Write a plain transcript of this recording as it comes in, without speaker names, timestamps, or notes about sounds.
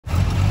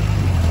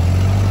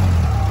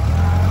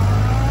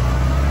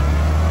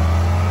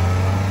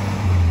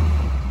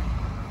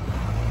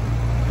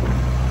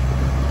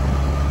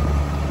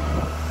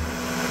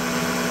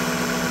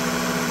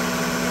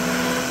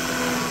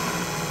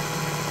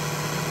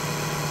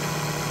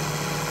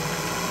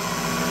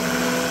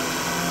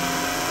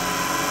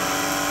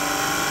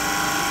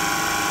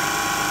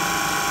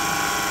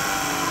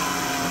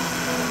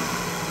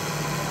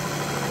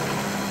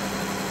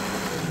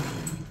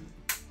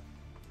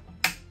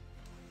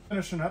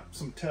Finishing up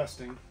some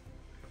testing,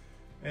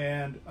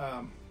 and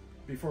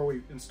before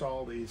we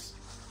install these,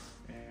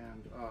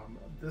 and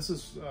this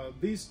is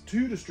these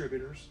two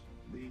distributors,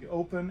 the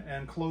open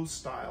and closed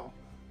style,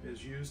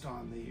 is used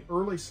on the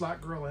early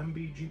Slack Grill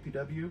MB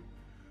GPW.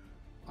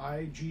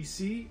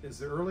 IGC is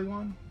the early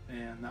one,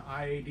 and the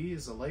IAD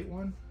is the late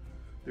one.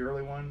 The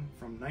early one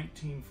from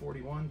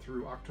 1941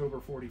 through October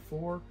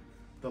 44.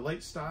 The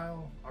late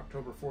style,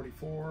 October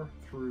 44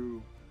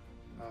 through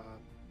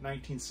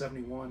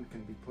 1971,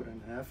 can be put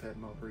in an F-head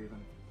motor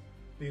even.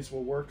 These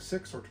will work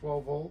 6 or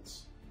 12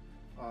 volts.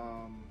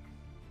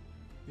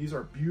 These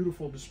are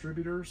beautiful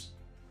distributors,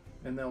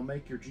 and they'll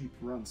make your Jeep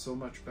run so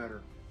much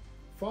better.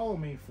 Follow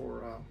me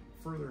for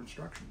further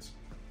instructions.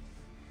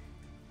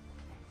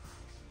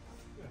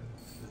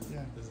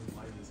 Yeah.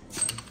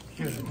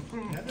 Good.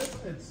 Yeah,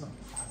 it's some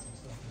awesome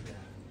stuff. Yeah.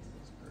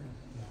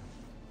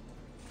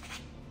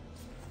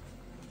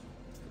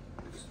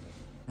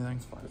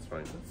 Everything's fine. It's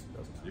fine.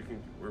 You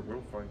can. We're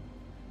fine.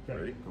 Okay.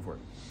 Ready? Go for it.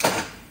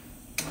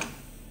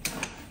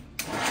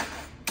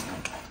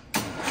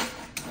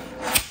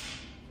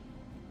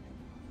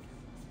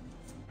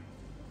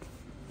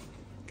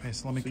 Okay,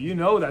 so let me. So you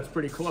know that's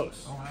pretty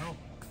close. Oh, I know.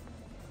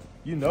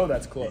 You know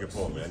that's close. You can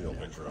pull a manual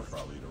picture up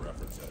probably to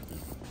reference that too.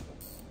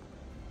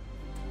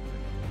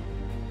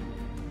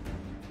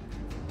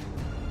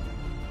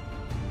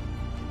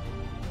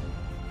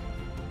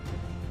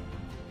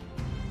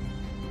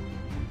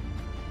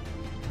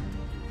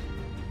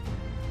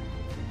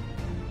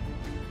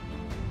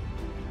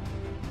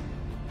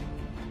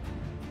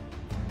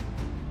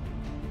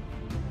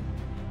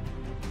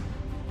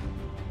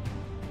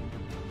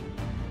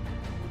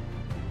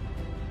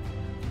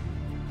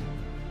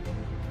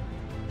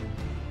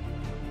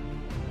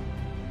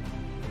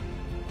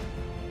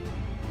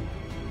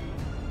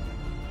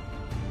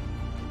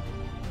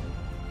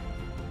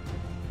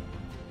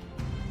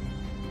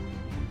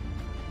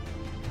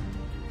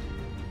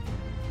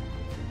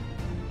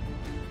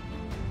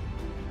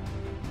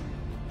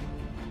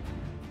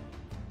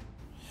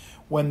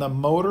 When the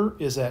motor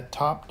is at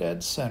top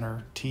dead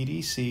center,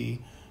 TDC,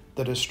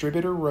 the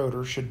distributor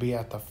rotor should be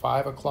at the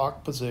 5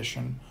 o'clock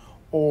position,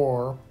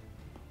 or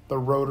the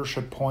rotor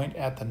should point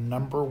at the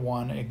number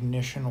 1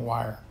 ignition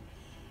wire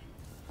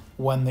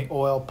when the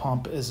oil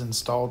pump is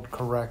installed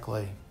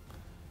correctly.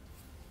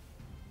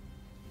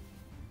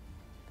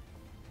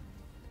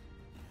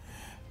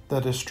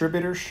 The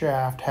distributor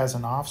shaft has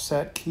an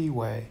offset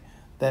keyway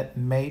that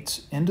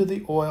mates into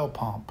the oil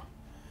pump.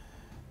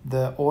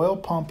 The oil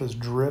pump is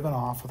driven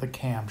off with a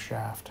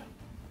camshaft.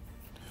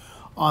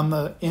 On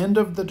the end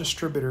of the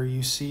distributor,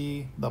 you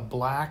see the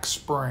black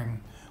spring.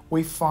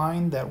 We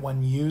find that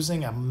when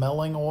using a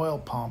milling oil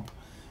pump,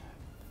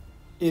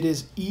 it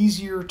is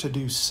easier to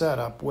do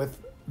setup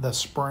with the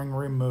spring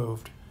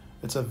removed.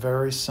 It's a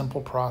very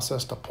simple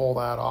process to pull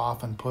that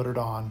off and put it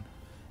on.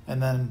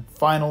 And then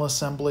final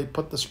assembly,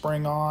 put the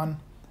spring on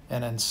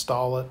and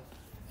install it,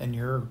 and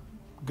you're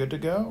good to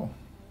go.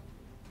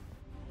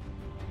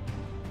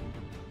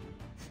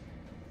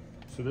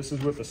 So this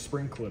is with the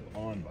spring clip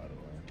on, by the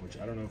way, which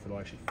I don't know if it'll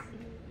actually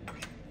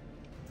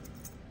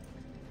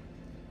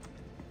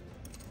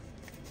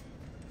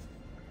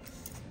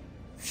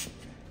fit.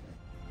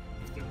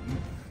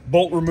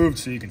 Bolt removed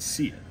so you can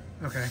see it.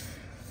 Okay.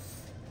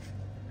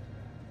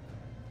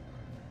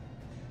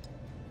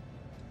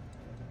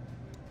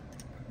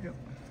 Yep.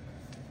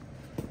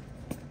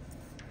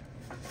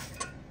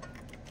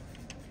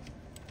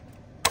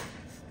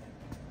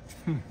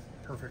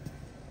 Perfect.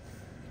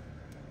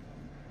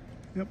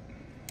 Yep.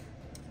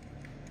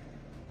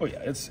 Oh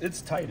yeah,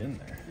 it's tight in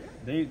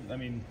there. I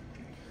mean,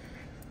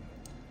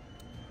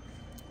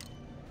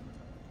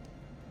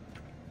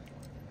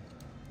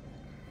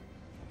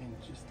 and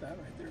just that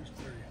right there is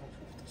very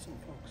helpful to some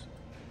folks.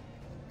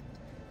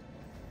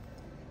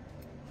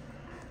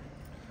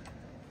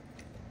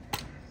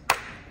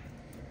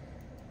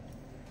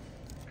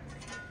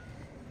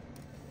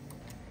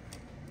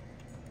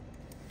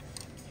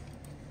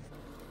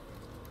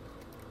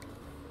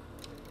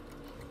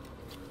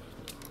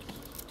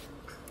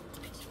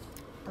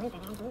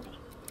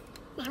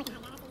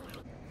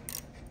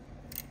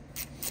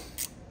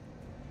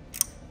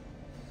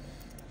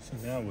 so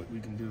now what we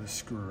can do is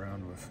screw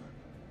around with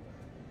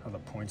how the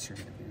points are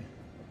going to be.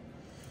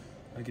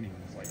 I can even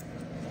like.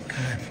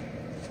 Okay.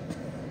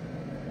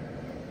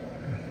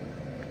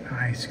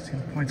 Nice. See the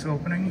points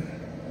opening?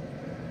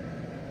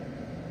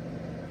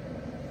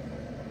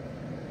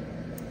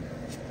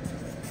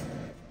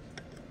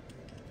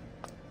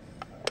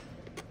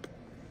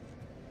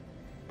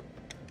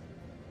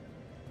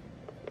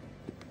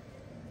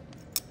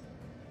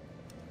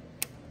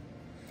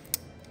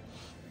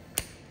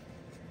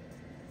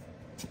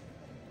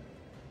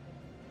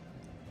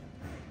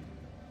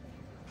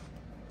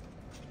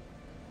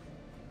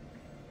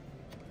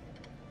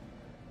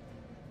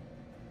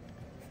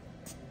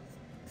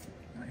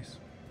 Nice.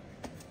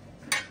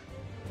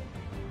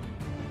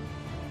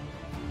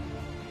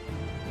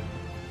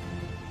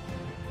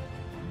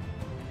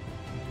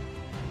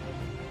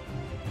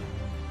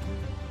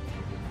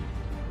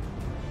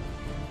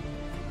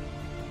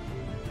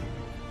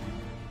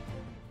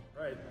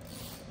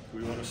 Do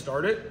we want to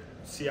start it?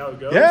 See how it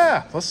goes?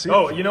 Yeah, let's see.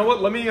 Oh, you know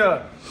what? Let me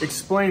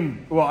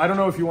explain. Well, I don't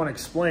know if you want to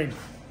explain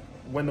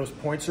when those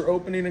points are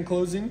opening and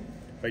closing.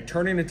 By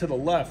turning it to the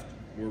left,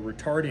 we're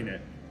retarding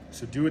it.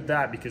 So do it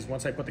that, because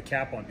once I put the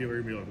cap on, people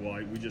are going to be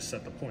like, well, we just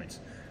set the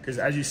points. Because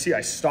as you see,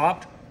 I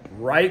stopped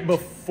right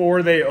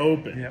before they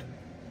open. Yep.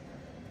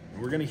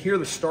 And we're going to hear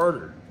the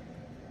starter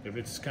if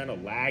it's kind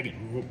of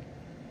lagging. Whoop,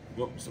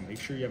 whoop. So make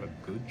sure you have a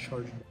good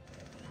charge.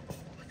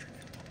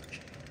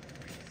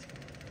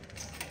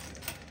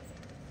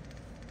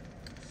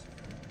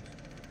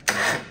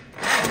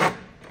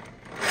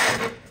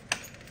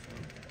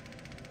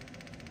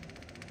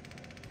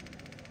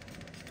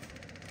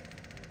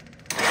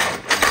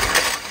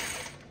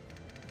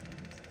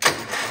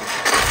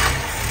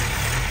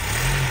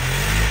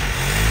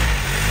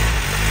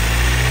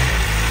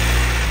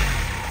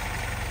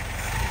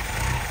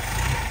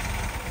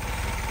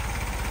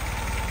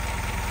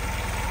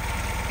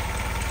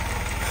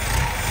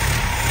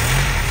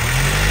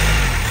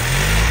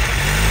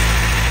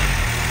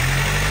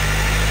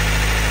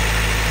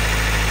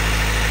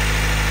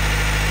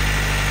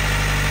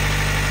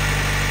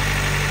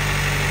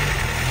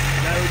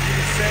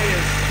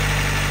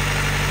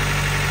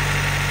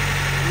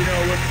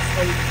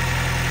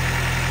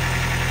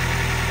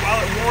 While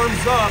it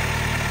warms up,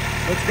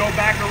 let's go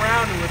back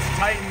around and let's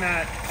tighten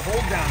that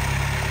hold down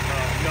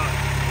nut.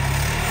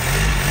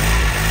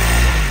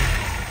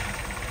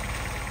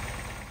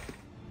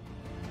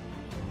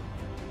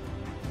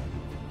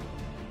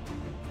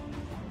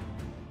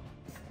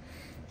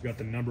 We've got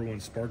the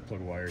 #1 spark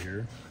plug wire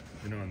here,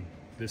 and on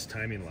this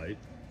timing light,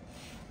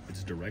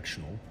 it's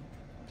directional.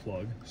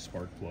 Plug,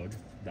 spark plug,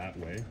 that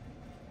way,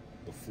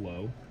 the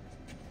flow.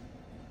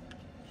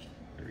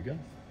 There we go.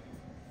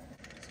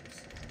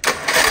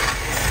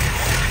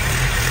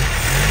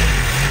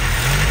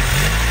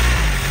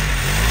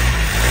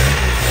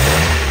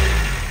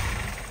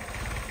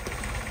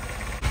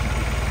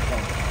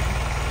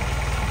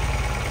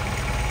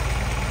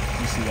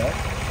 You see that?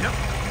 Yep.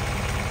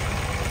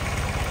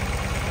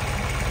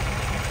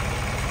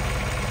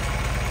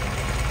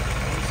 I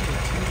see a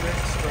 2 red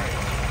stripe.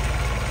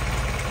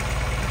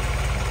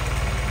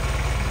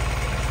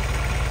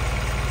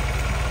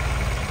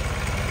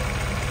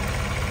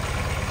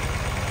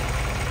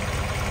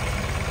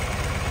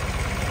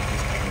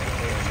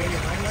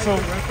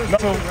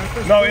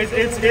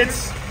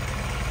 It's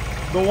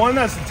the one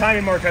that's the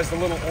timing mark has the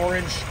little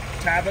orange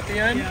tab at the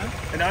end,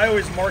 and I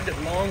always mark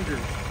it longer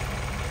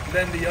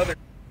than the other.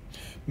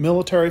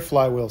 Military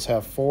flywheels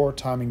have 4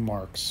 timing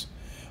marks.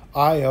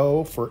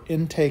 IO for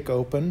intake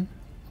open,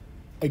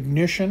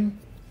 ignition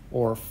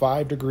or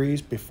 5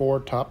 degrees before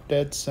top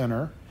dead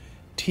center,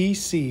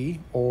 TC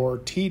or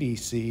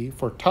TDC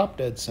for top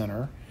dead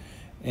center,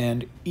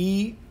 and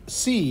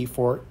EC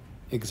for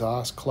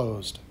exhaust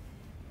closed.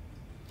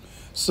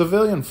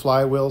 Civilian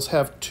flywheels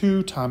have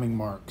 2 timing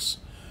marks,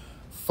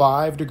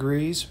 5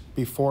 degrees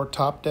before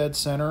top dead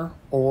center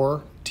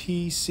or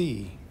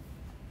TC.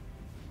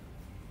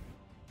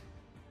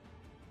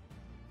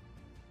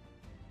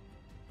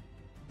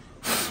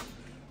 I'm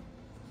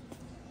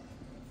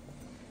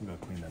gonna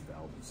clean that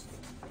valve.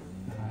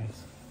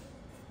 Nice.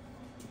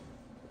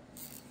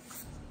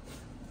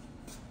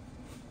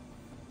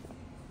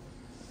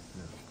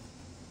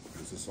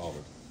 This is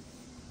solid.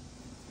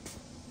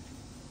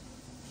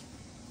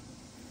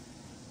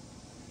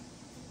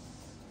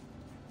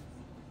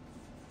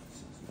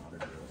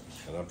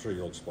 And I'm sure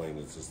you'll explain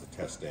this is the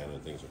test stand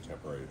and things are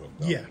temporarily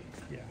hooked up. Yeah.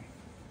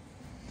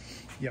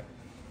 Yep.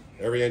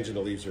 Every engine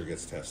that leaves here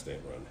gets test stand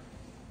run.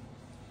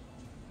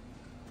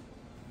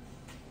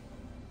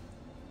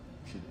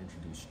 Should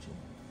introduce Jim.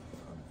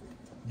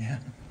 Yeah.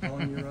 How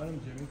long you run them,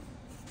 Jimmy?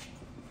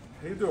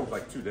 He do them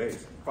like 2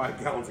 days,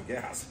 5 gallons of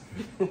gas.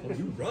 Oh,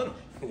 you run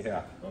them.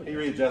 Yeah. He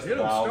readjusts You the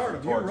don't valves. start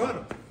and them, you torques run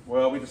them.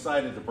 Well, we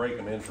decided to break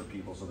them in for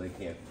people so they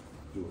can't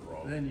do it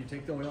wrong. Then you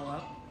take the oil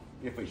out.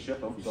 If we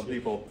ship them, some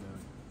people,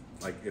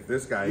 like if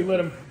this guy. You let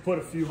him put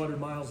a few hundred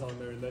miles on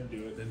there and then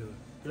do it.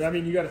 I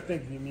mean, you got to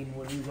think. I mean,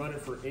 when you run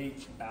it for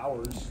 8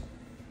 hours,